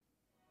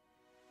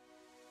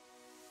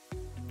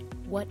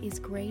What is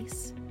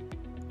grace?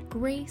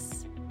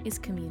 Grace is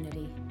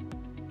community.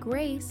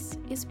 Grace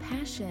is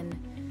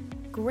passion.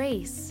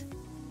 Grace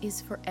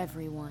is for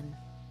everyone.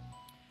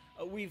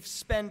 We've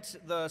spent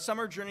the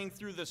summer journeying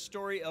through the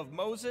story of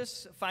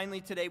Moses.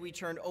 Finally, today we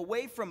turn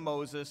away from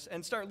Moses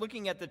and start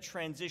looking at the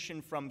transition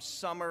from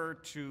summer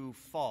to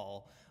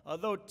fall.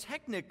 Though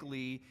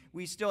technically,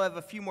 we still have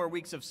a few more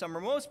weeks of summer.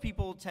 Most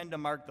people tend to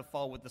mark the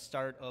fall with the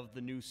start of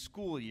the new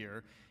school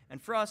year.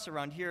 And for us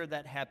around here,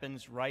 that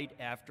happens right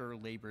after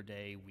Labor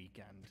Day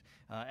weekend.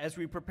 As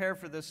we prepare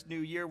for this new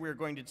year, we're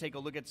going to take a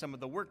look at some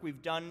of the work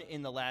we've done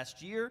in the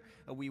last year.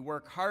 We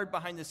work hard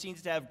behind the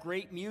scenes to have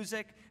great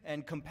music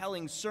and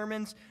compelling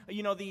sermons.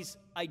 These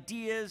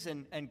ideas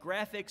and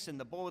graphics and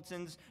the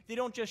bulletins, they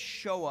don't just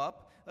show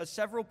up.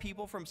 Several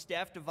people from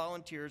staff to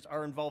volunteers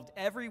are involved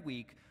every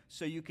week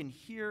so you can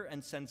hear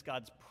and sense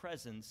God's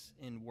presence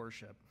in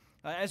worship.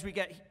 As we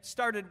get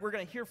started, we're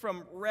going to hear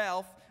from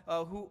Ralph,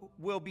 who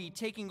will be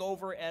taking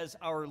over as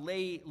our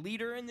lay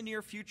leader in the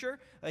near future.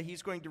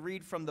 He's going to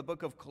read from the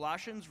book of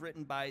Colossians,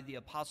 written by the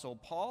Apostle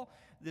Paul.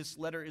 This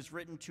letter is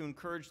written to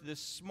encourage this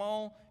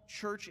small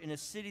church in a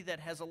city that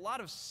has a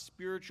lot of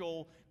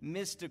spiritual,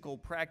 mystical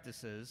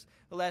practices.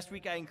 Last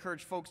week, I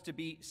encouraged folks to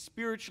be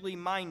spiritually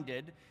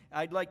minded.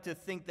 I'd like to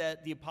think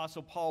that the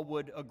Apostle Paul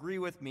would agree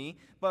with me.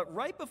 But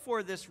right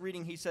before this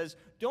reading, he says,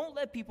 don't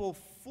let people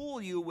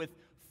fool you with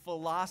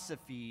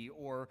philosophy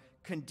or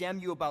condemn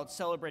you about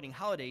celebrating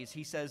holidays.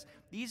 He says,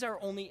 these are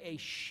only a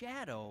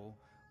shadow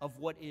of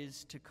what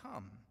is to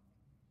come.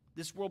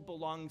 This world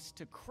belongs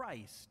to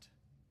Christ.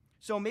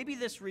 So maybe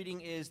this reading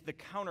is the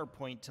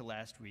counterpoint to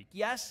last week.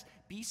 Yes,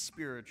 be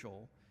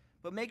spiritual,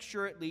 but make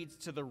sure it leads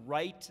to the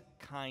right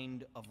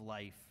kind of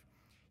life.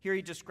 Here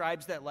he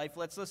describes that life.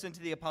 Let's listen to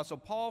the Apostle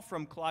Paul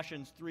from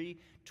Colossians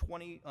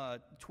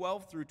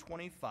 3:12 through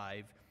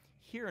 25.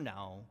 Hear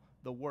now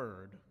the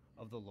word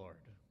of the Lord.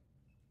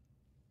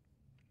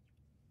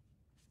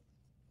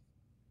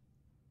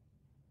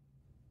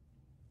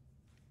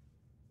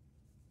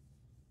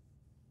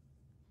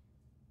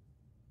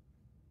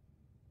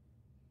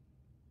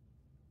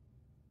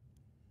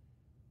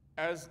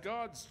 As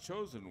God's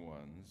chosen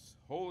ones,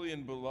 holy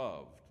and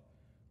beloved,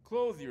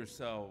 clothe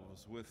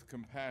yourselves with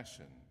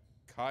compassion,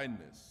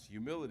 kindness,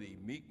 humility,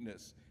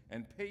 meekness,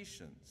 and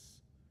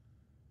patience.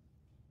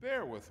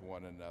 Bear with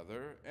one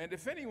another, and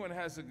if anyone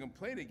has a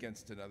complaint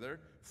against another,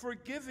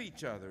 forgive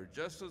each other,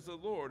 just as the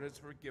Lord has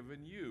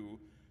forgiven you,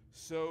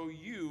 so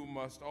you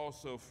must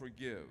also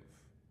forgive.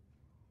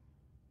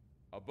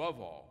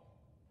 Above all,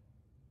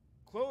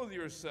 clothe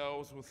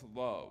yourselves with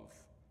love,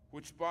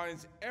 which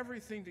binds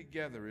everything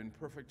together in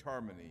perfect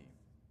harmony.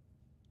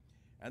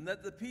 And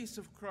let the peace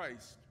of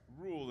Christ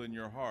rule in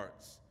your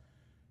hearts,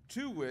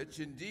 to which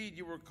indeed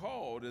you were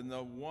called in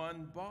the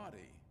one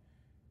body.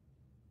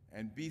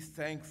 And be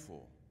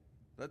thankful.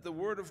 Let the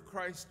word of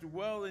Christ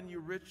dwell in you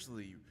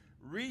richly.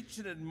 Reach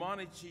and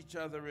admonish each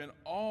other in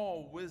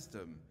all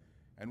wisdom,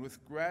 and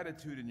with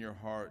gratitude in your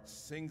hearts,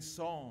 sing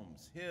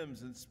psalms,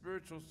 hymns, and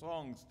spiritual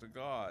songs to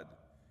God.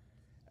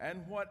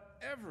 And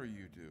whatever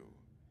you do,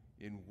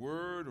 in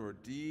word or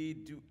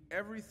deed, do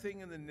everything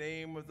in the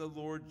name of the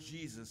Lord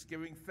Jesus,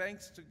 giving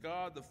thanks to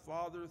God the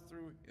Father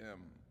through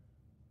him.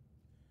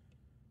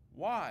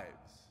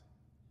 Wives,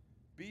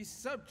 be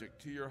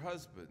subject to your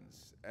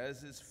husbands,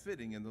 as is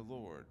fitting in the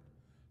Lord.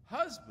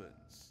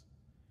 Husbands,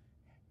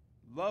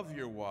 love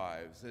your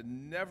wives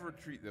and never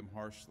treat them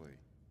harshly.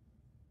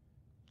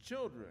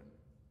 Children,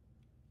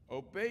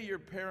 obey your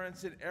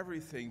parents in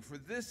everything, for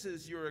this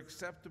is your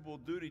acceptable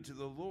duty to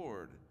the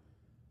Lord.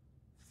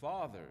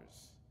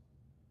 Fathers,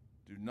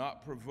 do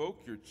not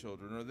provoke your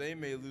children, or they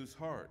may lose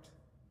heart.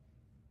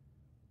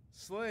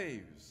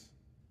 Slaves,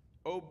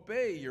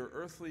 obey your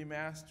earthly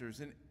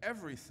masters in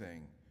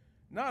everything,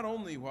 not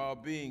only while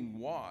being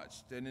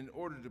watched and in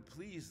order to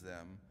please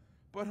them,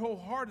 but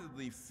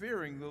wholeheartedly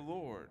fearing the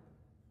Lord.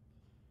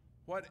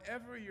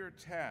 Whatever your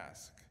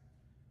task,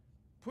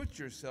 put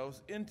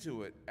yourselves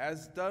into it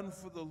as done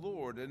for the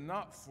Lord and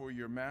not for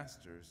your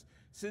masters,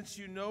 since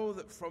you know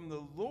that from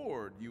the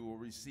Lord you will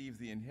receive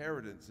the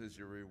inheritance as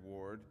your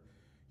reward.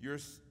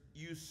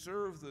 You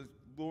serve the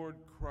Lord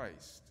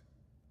Christ.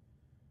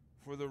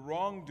 For the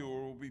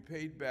wrongdoer will be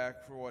paid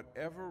back for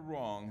whatever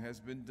wrong has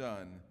been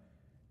done,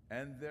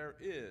 and there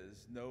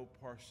is no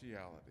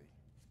partiality.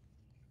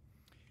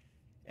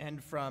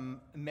 And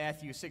from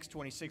Matthew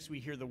 6:26, we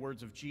hear the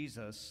words of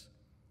Jesus.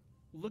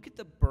 Look at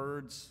the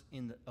birds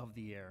of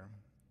the air.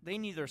 They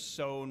neither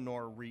sow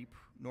nor reap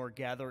nor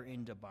gather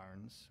into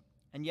barns,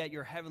 and yet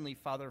your heavenly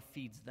Father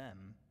feeds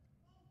them.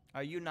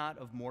 Are you not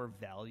of more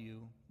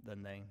value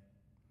than they?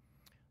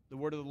 The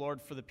word of the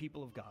Lord for the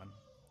people of God.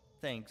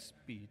 Thanks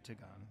be to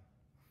God.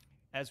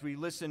 As we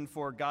listen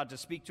for God to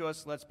speak to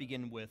us, let's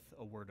begin with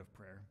a word of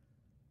prayer.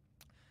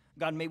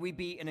 God, may we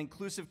be an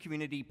inclusive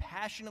community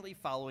passionately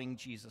following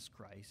Jesus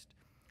Christ.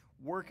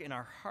 Work in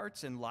our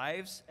hearts and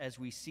lives as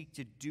we seek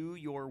to do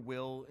your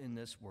will in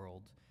this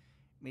world.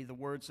 May the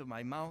words of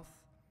my mouth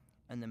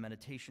and the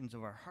meditations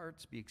of our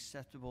hearts be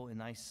acceptable in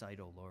thy sight,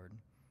 O Lord,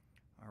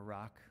 our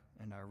rock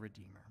and our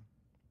Redeemer.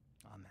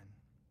 Amen.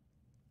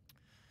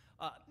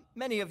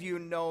 Many of you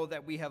know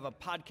that we have a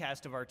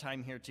podcast of our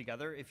time here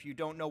together. If you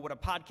don't know what a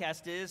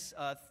podcast is,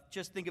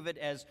 just think of it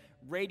as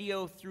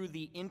radio through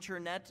the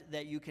internet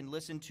that you can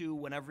listen to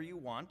whenever you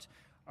want.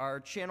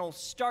 Our channel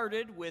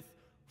started with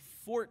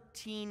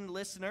 14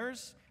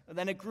 listeners, and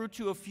then it grew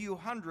to a few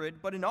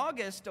hundred, but in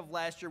August of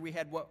last year, we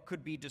had what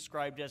could be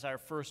described as our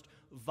first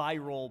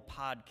viral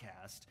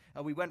podcast.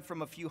 We went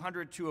from a few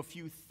hundred to a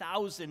few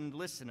thousand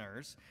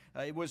listeners.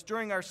 It was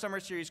during our summer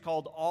series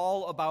called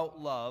All About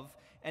Love,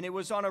 and it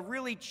was on a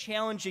really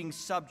challenging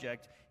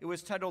subject. It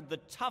was titled The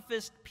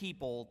Toughest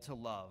People to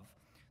Love.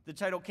 The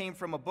title came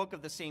from a book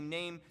of the same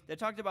name that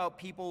talked about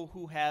people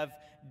who have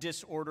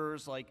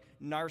disorders like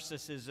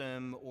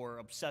narcissism or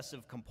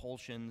obsessive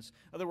compulsions.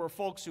 There were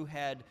folks who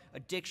had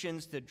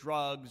addictions to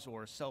drugs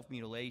or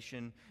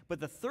self-mutilation.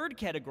 But the third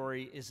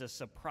category is a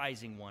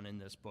surprising one in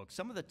this book.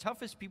 Some of the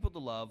toughest people to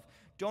love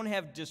don't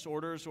have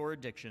disorders or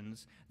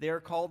addictions. They are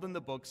called in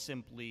the book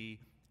simply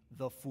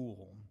the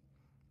fool.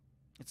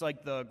 It's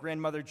like the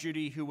grandmother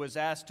Judy who was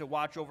asked to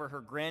watch over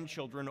her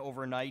grandchildren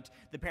overnight.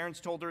 The parents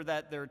told her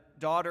that their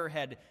daughter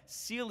had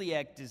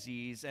celiac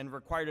disease and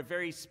required a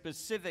very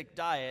specific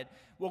diet.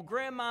 Well,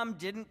 grandmom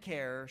didn't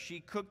care.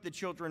 She cooked the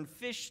children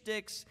fish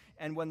sticks,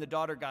 and when the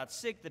daughter got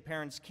sick, the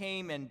parents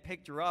came and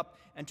picked her up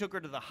and took her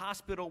to the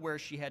hospital where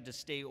she had to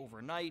stay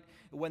overnight.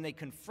 When they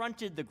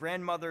confronted the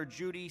grandmother,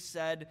 Judy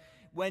said,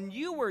 "When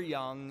you were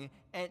young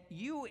and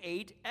you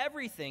ate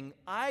everything,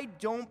 I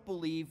don't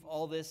believe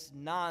all this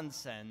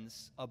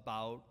nonsense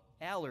about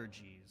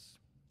allergies."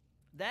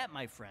 That,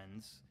 my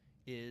friends,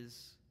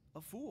 is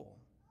a fool.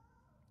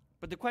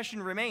 But the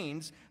question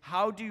remains,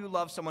 how do you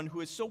love someone who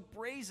is so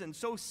brazen,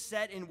 so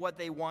set in what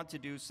they want to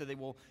do, so they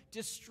will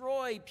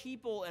destroy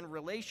people and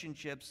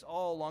relationships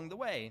all along the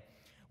way?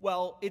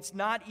 Well, it's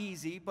not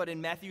easy, but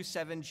in Matthew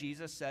 7,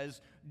 Jesus says,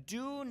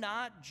 "Do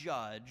not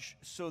judge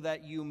so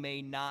that you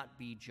may not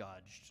be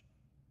judged."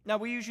 Now,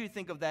 we usually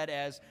think of that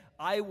as,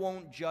 I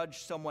won't judge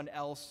someone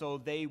else so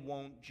they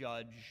won't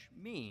judge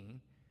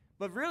me.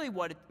 But really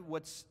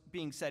what's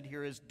being said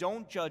here is,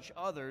 don't judge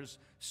others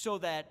so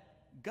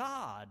that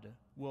God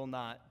will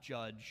not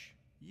judge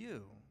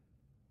you.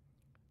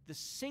 The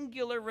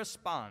singular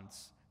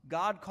response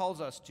God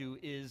calls us to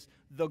is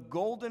the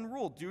golden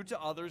rule: do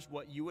to others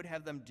what you would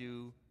have them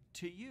do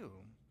to you.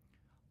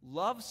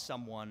 Love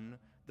someone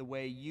the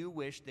way you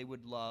wish they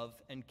would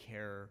love and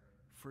care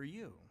for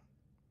you.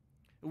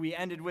 We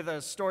ended with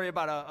a story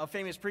about a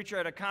famous preacher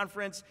at a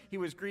conference. He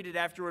was greeted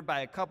afterward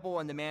by a couple,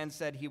 and the man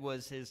said he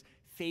was his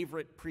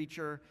favorite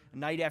preacher.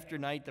 Night after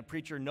night, the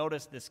preacher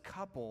noticed this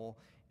couple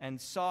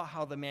and saw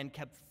how the man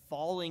kept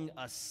falling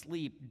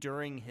asleep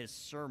during his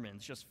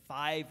sermons, just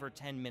 5 or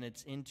 10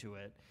 minutes into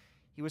it.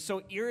 He was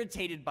so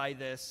irritated by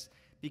this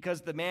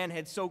because the man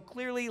had so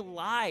clearly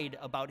lied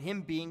about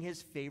him being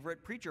his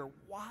favorite preacher.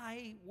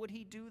 Why would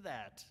he do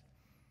that?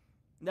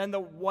 Then the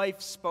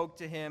wife spoke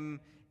to him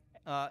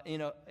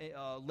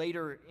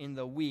later in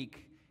the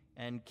week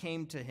and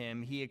came to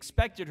him. He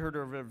expected her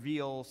to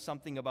reveal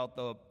something about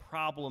the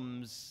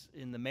problems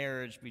in the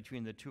marriage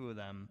between the two of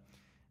them.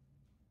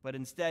 But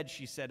instead,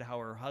 she said how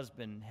her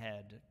husband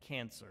had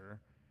cancer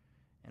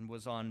and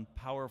was on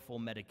powerful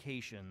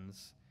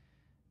medications,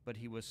 but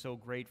he was so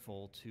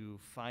grateful to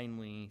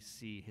finally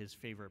see his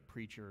favorite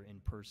preacher in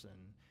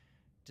person,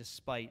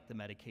 despite the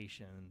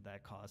medication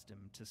that caused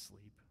him to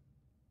sleep.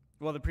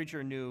 Well, the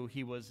preacher knew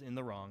he was in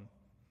the wrong.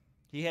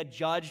 He had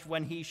judged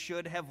when he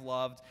should have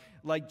loved.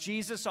 Like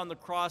Jesus on the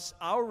cross,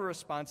 our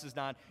response is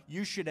not,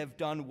 "You should have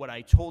done what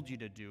I told you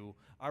to do."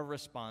 Our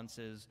response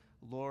is,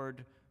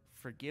 "Lord,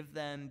 forgive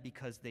them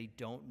because they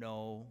don't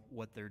know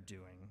what they're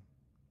doing."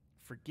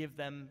 Forgive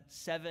them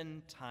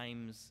 7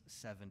 times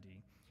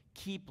 70.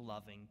 Keep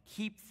loving,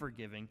 keep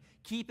forgiving,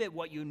 keep it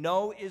what you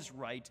know is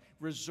right,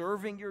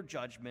 reserving your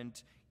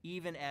judgment,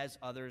 even as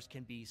others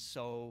can be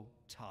so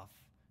tough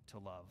to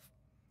love.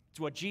 It's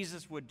what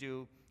Jesus would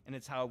do, and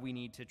it's how we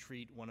need to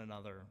treat one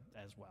another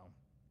as well.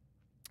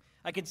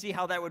 I can see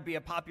how that would be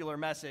a popular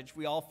message.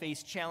 We all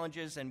face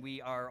challenges, and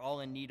we are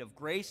all in need of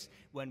grace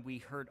when we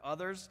hurt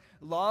others.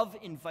 Love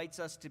invites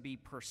us to be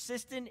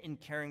persistent in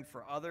caring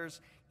for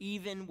others,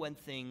 even when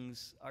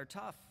things are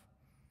tough.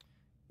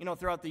 You know,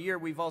 throughout the year,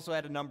 we've also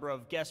had a number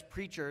of guest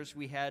preachers.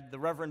 We had the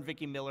Reverend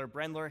Vicki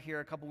Miller-Brendler here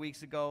a couple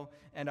weeks ago,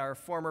 and our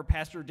former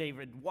pastor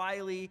David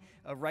Wiley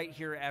right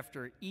here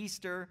after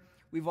Easter.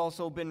 We've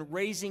also been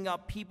raising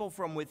up people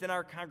from within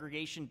our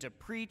congregation to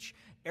preach.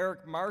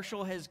 Eric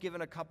Marshall has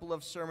given a couple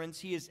of sermons.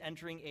 He is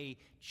entering a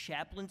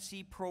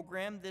chaplaincy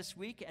program this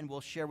week and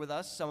will share with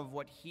us some of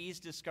what he's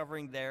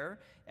discovering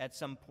there at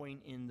some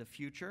point in the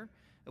future.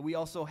 We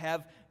also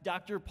have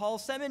Dr. Paul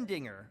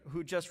Semendinger,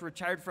 who just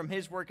retired from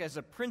his work as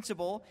a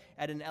principal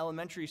at an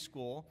elementary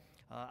school.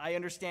 I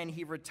understand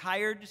he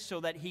retired so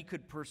that he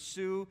could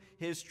pursue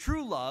his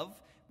true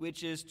love,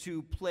 which is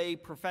to play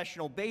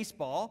professional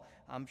baseball.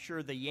 I'm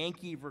sure the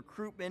Yankee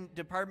recruitment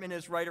department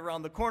is right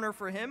around the corner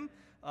for him.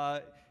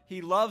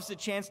 He loves the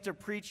chance to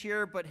preach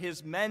here, but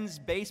his men's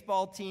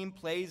baseball team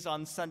plays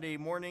on Sunday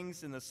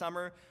mornings in the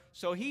summer.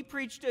 So he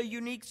preached a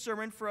unique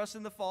sermon for us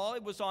in the fall.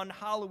 It was on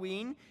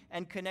Halloween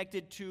and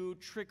connected to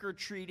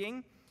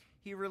trick-or-treating.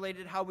 He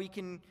related how we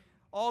can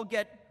all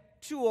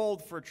get too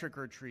old for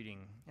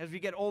trick-or-treating. As we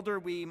get older,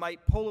 we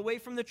might pull away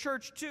from the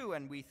church too,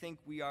 and we think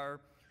we are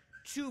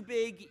too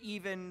big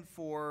even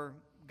for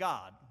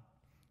God.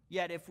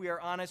 Yet if we are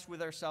honest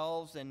with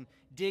ourselves and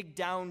dig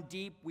down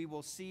deep, we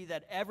will see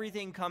that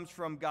everything comes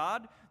from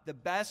God. The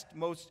best,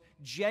 most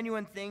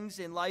genuine things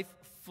in life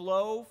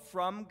flow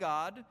from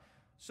God.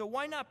 So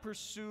why not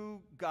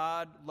pursue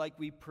God like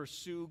we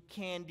pursue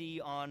candy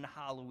on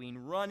Halloween,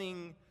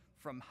 running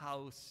from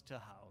house to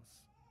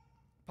house?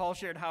 Paul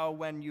shared how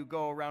when you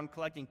go around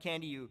collecting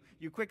candy,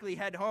 you quickly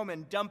head home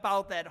and dump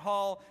out that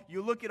haul.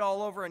 You look it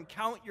all over and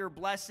count your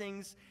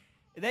blessings.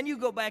 And then you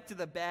go back to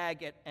the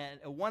bag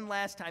at one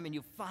last time and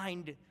you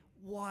find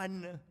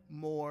one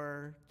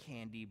more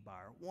candy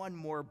bar, one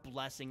more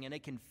blessing, and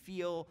it can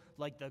feel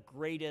like the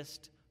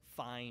greatest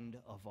find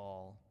of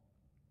all.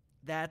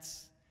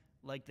 That's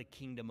like the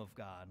kingdom of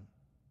God.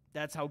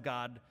 That's how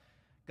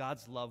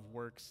God's love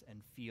works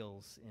and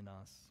feels in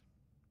us.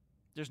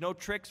 There's no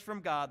tricks from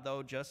God,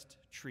 though, just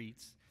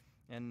treats.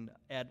 And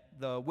at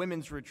the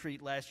women's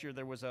retreat last year,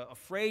 there was a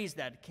phrase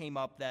that came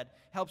up that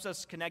helps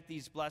us connect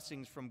these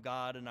blessings from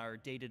God in our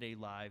day-to-day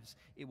lives.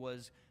 It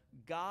was,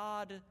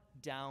 God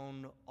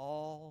down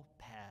all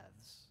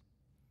paths.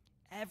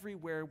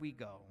 Everywhere we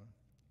go,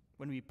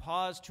 when we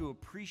pause to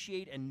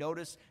appreciate and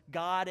notice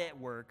God at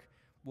work,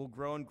 we'll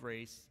grow in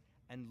grace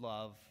and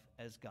love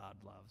as God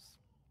loves.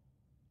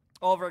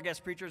 All of our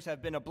guest preachers have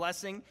been a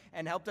blessing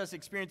and helped us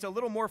experience a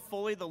little more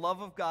fully the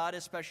love of God,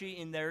 especially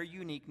in their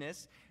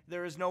uniqueness.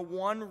 There is no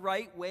one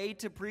right way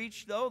to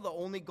preach, though. The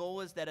only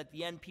goal is that at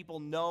the end, people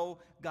know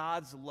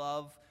God's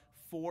love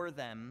for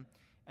them.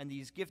 And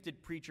these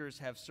gifted preachers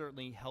have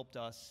certainly helped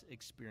us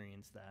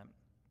experience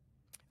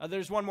that.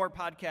 There's one more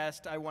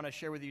podcast I want to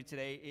share with you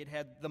today. It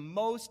had the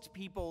most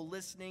people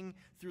listening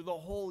through the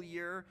whole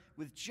year,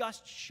 with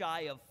just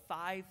shy of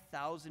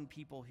 5,000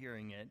 people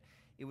hearing it.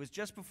 It was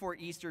just before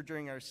Easter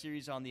during our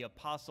series on the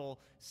apostle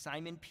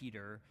Simon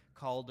Peter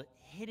called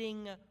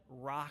Hitting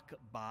Rock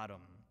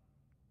Bottom.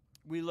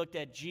 We looked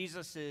at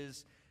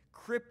Jesus'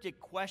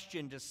 cryptic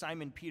question to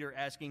Simon Peter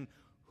asking,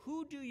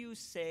 "Who do you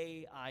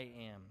say I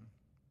am?"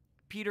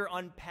 Peter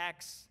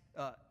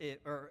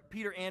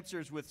Peter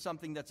answers with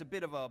something that's a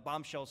bit of a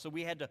bombshell, so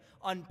we had to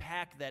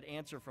unpack that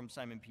answer from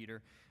Simon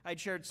Peter. I'd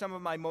shared some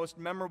of my most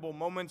memorable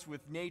moments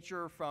with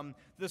nature, from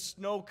the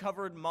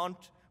snow-covered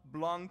Mont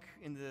Blanc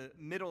in the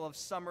middle of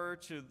summer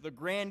to the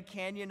Grand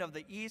Canyon of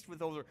the East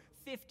with over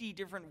 50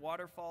 different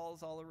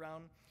waterfalls all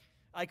around.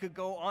 I could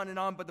go on and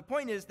on, but the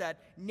point is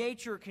that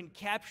nature can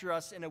capture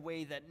us in a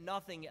way that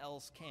nothing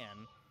else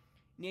can.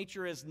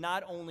 Nature is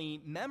not only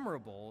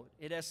memorable,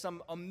 it has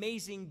some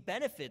amazing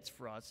benefits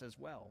for us as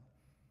well.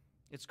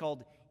 It's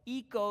called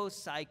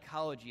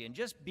eco-psychology, and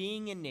just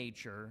being in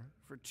nature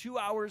for 2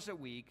 hours a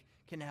week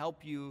can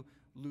help you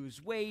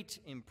lose weight,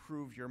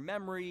 improve your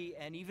memory,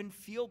 and even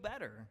feel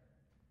better.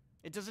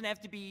 It doesn't have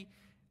to be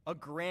a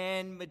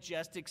grand,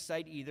 majestic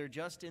sight either.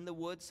 Just in the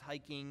woods,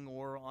 hiking,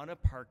 or on a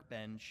park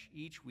bench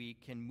each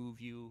week can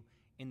move you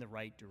in the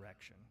right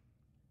direction.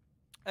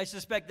 I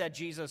suspect that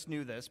Jesus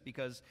knew this,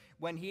 because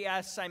when he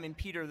asked Simon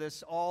Peter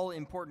this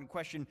all-important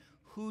question,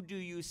 "Who do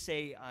you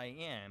say I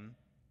am?"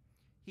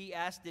 he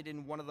asked it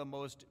in one of the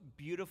most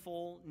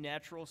beautiful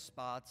natural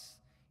spots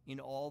in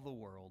all the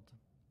world.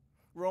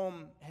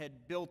 Rome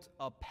had built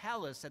a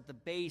palace at the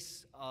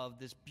base of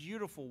this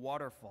beautiful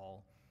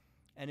waterfall.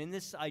 And in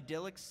this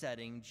idyllic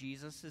setting,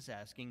 Jesus is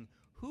asking,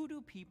 who do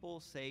people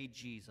say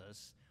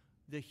Jesus,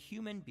 the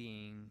human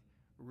being,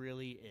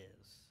 really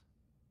is?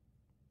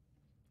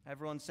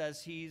 Everyone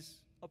says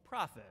he's a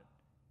prophet,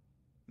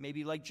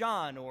 maybe like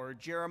John or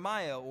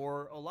Jeremiah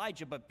or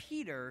Elijah. But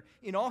Peter,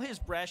 in all his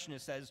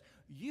brashness, says,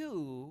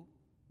 "You,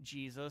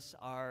 Jesus,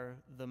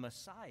 are the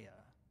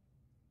Messiah."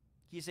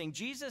 He's saying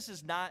Jesus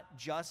is not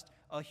just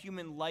a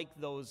human like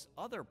those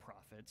other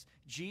prophets.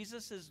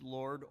 Jesus is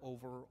Lord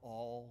over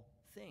all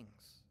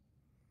things.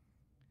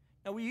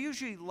 Now, we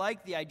usually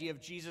like the idea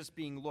of Jesus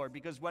being Lord,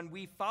 because when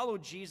we follow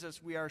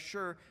Jesus, we are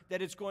sure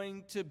that it's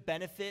going to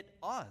benefit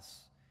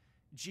us.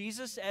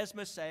 Jesus as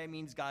Messiah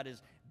means God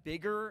is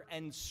bigger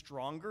and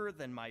stronger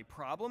than my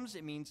problems.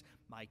 It means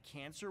my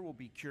cancer will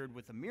be cured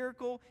with a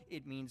miracle.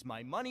 It means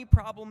my money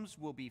problems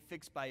will be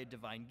fixed by a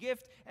divine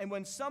gift. And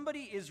when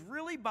somebody is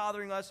really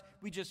bothering us,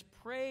 we just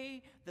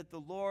pray that the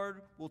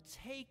Lord will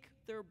take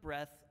their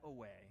breath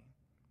away.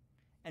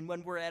 And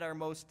when we're at our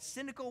most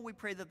cynical, we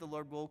pray that the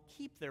Lord will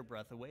keep their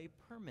breath away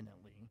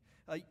permanently.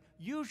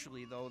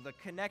 Usually, though, the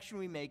connection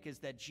we make is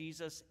that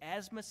Jesus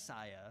as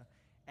Messiah,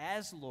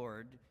 as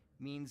Lord,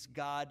 means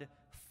God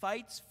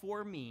fights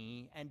for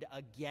me and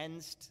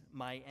against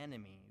my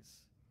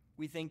enemies.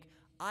 We think,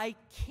 I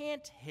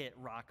can't hit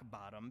rock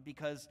bottom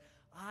because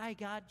I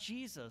got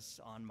Jesus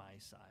on my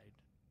side.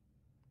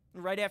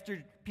 Right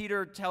after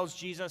Peter tells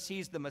Jesus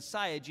he's the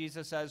Messiah,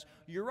 Jesus says,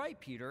 "You're right,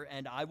 Peter,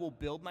 and I will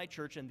build my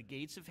church, and the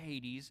gates of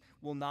Hades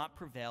will not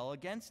prevail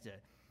against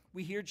it."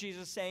 We hear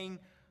Jesus saying,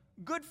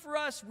 "Good for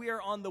us, we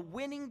are on the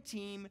winning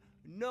team,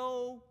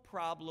 no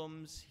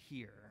problems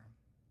here."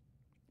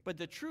 But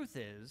the truth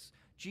is,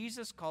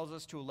 Jesus calls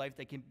us to a life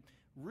that can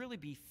really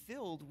be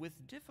filled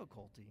with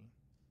difficulty.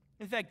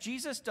 In fact,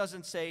 Jesus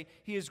doesn't say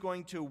he is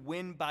going to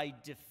win by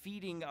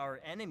defeating our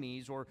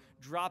enemies or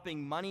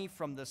dropping money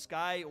from the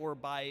sky or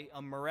by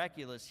a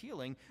miraculous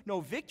healing.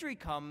 No, victory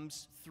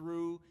comes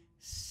through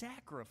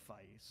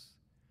sacrifice,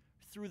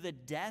 through the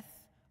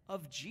death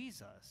of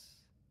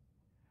Jesus.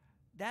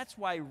 That's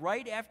why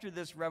right after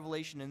this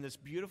revelation in this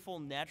beautiful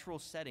natural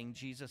setting,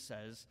 Jesus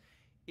says,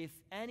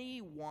 "If any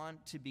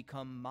want to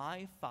become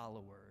my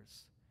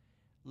followers,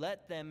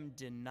 let them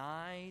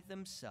deny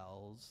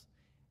themselves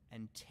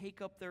and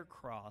take up their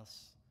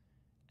cross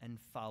and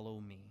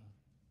follow me."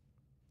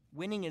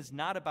 Winning is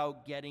not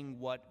about getting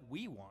what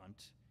we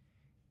want.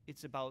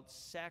 It's about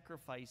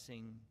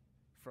sacrificing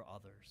for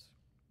others.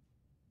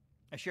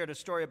 I shared a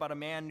story about a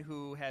man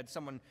who had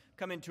someone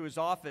come into his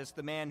office.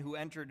 The man who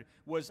entered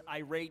was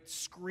irate,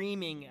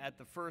 screaming at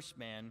the first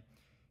man.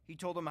 He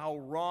told him how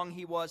wrong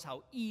he was,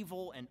 how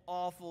evil and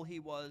awful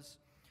he was.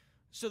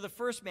 So the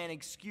first man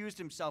excused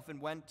himself and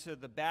went to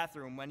the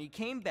bathroom. When he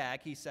came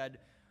back, he said,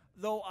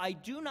 "Though I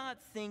do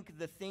not think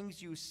the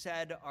things you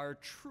said are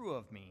true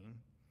of me,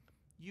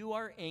 you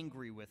are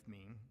angry with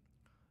me.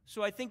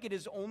 So I think it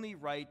is only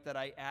right that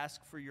I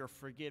ask for your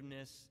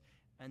forgiveness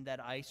and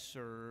that I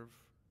serve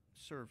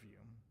you."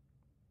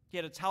 He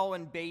had a towel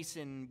and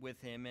basin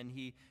with him, and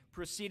he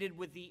proceeded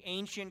with the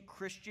ancient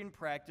Christian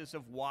practice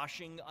of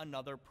washing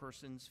another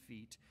person's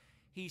feet.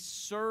 He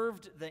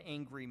served the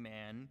angry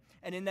man,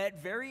 and in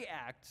that very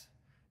act,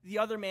 the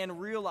other man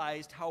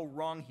realized how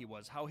wrong he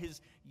was, how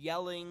his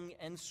yelling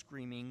and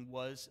screaming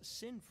was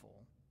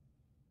sinful.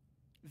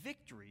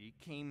 Victory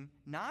came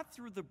not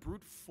through the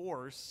brute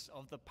force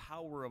of the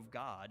power of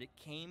God. It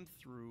came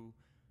through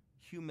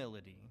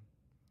humility,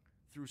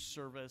 through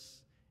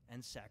service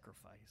and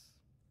sacrifice.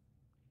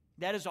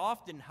 That is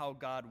often how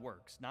God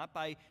works, not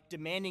by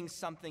demanding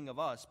something of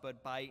us,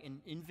 but by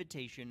an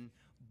invitation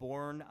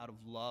born out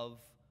of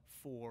love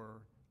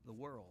for the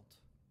world.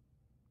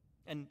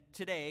 And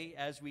today,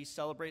 as we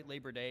celebrate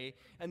Labor Day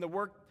and the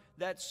work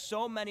that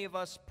so many of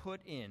us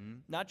put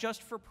in, not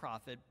just for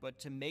profit, but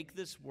to make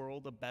this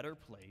world a better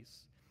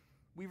place,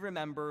 we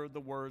remember the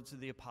words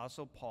of the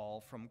Apostle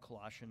Paul from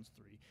Colossians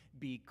 3.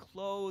 "Be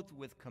clothed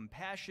with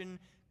compassion,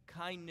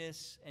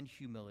 kindness, and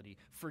humility.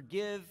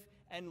 Forgive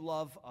and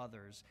love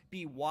others.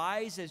 Be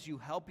wise as you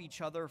help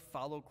each other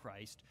follow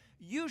Christ."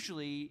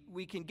 Usually,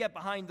 we can get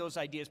behind those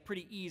ideas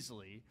pretty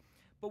easily.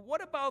 But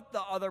what about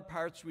the other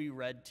parts we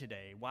read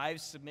today?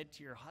 Wives, submit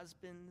to your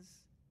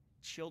husbands.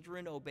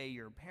 Children, obey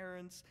your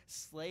parents.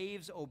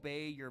 Slaves,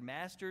 obey your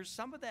masters.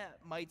 Some of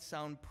that might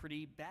sound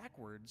pretty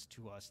backwards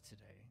to us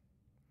today.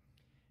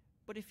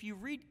 But if you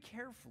read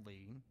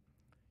carefully,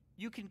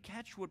 you can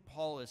catch what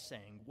Paul is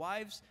saying.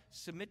 Wives,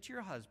 submit to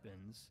your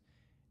husbands,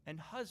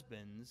 and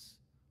husbands,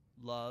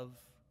 love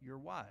your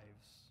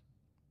wives.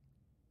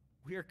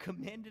 We are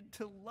commanded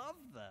to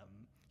love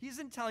them. He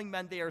isn't telling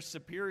men they are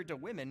superior to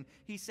women.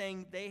 He's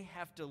saying they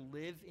have to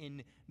live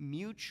in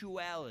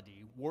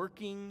mutuality,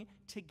 working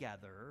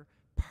together,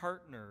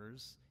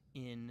 partners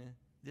in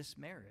this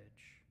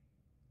marriage.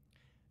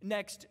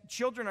 Next,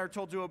 children are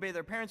told to obey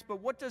their parents,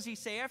 but what does he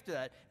say after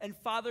that? "And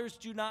fathers,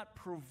 do not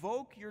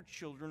provoke your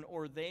children,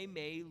 or they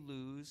may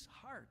lose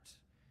heart."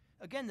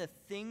 Again, the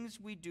things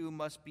we do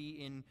must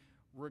be in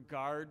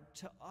regard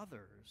to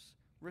others,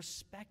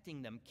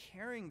 respecting them,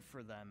 caring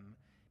for them,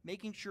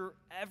 making sure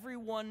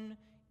everyone,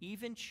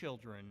 even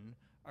children,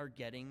 are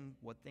getting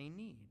what they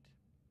need.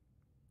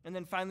 And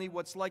then finally,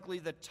 what's likely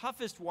the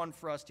toughest one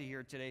for us to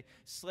hear today,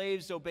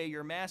 slaves, obey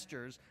your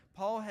masters.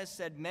 Paul has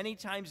said many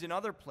times in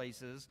other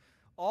places,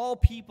 all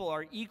people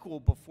are equal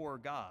before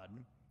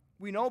God.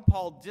 We know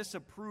Paul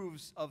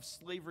disapproves of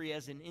slavery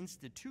as an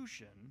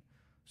institution,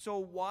 so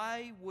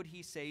why would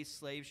he say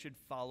slaves should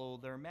follow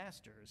their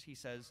masters? He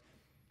says,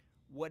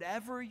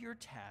 "Whatever your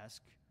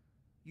task,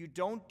 you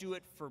don't do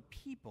it for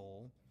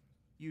people,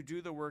 you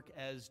do the work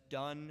as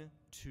done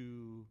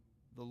to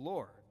the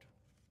Lord."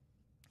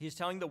 He's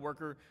telling the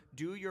worker,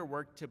 do your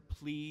work to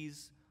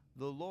please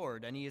the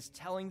Lord. And he is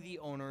telling the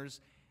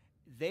owners,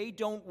 they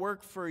don't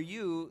work for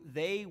you,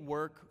 they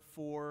work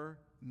for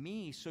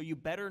me. So you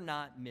better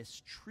not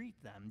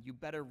mistreat them. You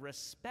better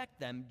respect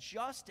them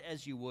just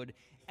as you would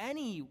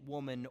any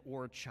woman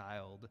or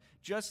child,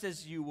 just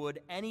as you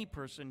would any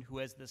person who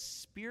has the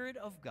Spirit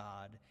of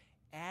God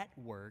at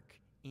work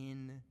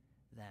in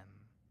them.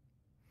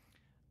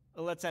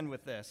 Let's end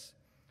with this.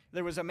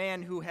 There was a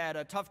man who had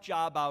a tough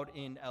job out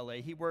in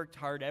LA. He worked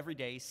hard every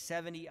day,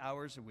 70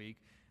 hours a week,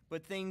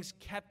 but things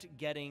kept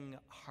getting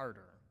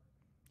harder.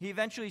 He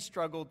eventually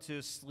struggled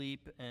to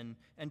sleep and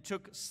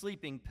took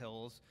sleeping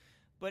pills,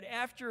 but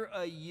after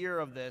a year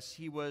of this,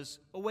 he was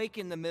awake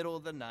in the middle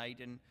of the night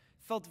and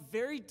felt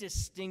very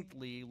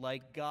distinctly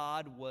like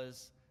God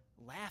was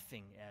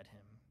laughing at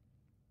him.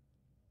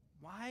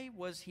 Why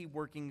was he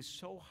working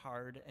so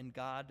hard and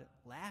God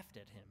laughed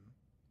at him?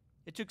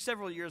 It took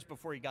several years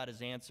before he got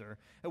his answer.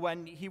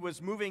 When he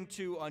was moving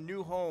to a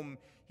new home,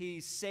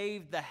 he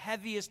saved the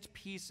heaviest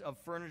piece of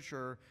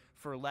furniture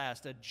for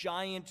last, a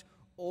giant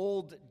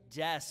old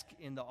desk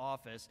in the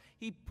office.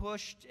 He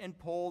pushed and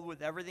pulled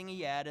with everything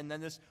he had, and then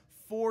this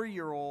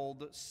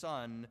 4-year-old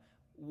son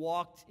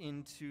walked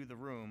into the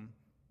room.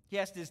 He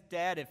asked his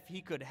dad if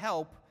he could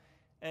help,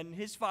 and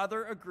his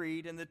father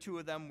agreed, and the two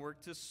of them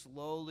worked to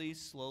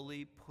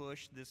slowly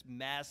push this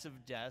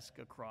massive desk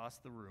across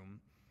the room.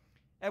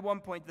 At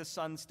one point, the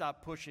son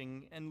stopped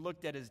pushing and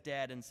looked at his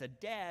dad and said,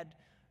 "Dad,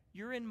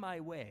 you're in my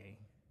way."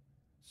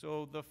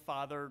 So the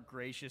father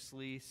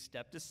graciously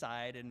stepped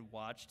aside and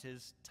watched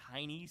his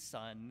tiny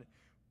son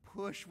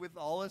push with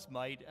all his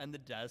might, and the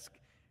desk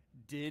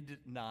did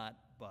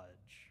not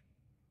budge.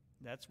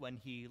 That's when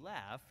he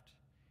laughed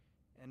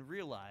and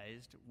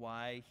realized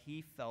why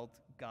he felt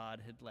God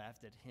had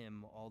laughed at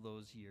him all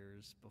those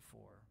years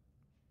before.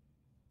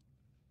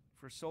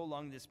 For so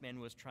long, this man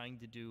was trying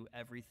to do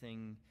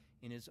everything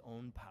in his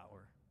own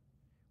power,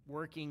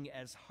 working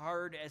as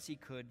hard as he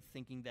could,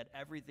 thinking that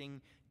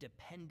everything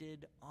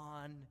depended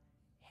on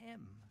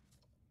him.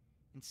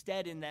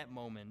 Instead, in that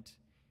moment,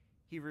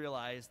 he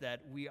realized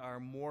that we are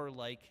more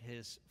like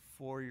his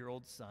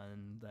 4-year-old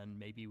son than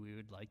maybe we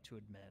would like to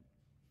admit.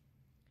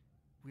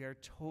 We are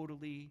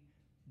totally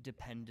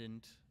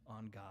dependent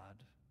on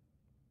God.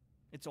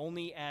 It's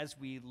only as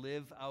we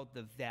live out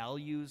the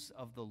values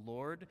of the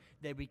Lord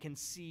that we can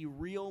see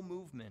real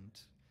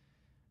movement.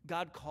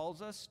 God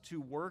calls us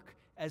to work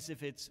as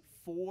if it's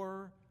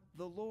for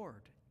the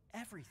Lord,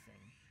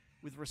 everything,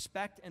 with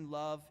respect and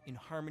love in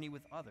harmony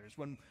with others.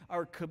 When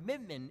our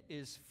commitment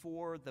is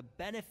for the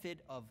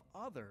benefit of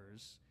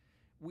others,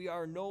 we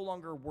are no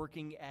longer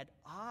working at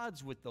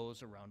odds with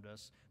those around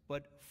us,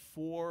 but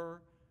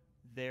for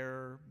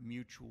their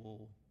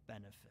mutual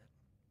benefit.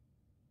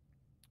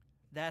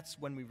 That's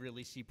when we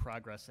really see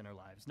progress in our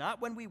lives.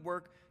 Not when we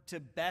work to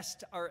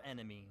best our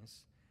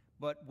enemies,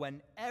 but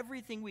when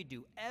everything we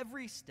do,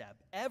 every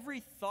step, every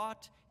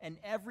thought, and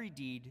every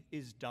deed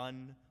is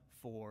done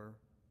for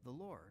the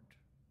Lord.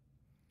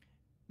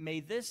 May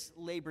this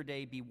Labor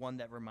Day be one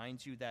that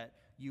reminds you that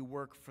you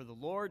work for the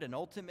Lord, and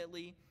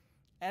ultimately,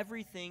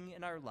 everything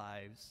in our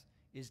lives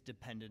is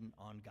dependent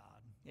on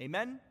God.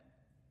 Amen?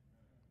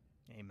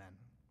 Amen.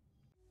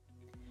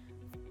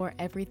 For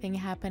everything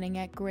happening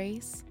at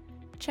Grace,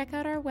 check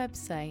out our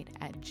website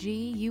at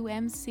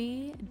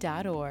gumc.org.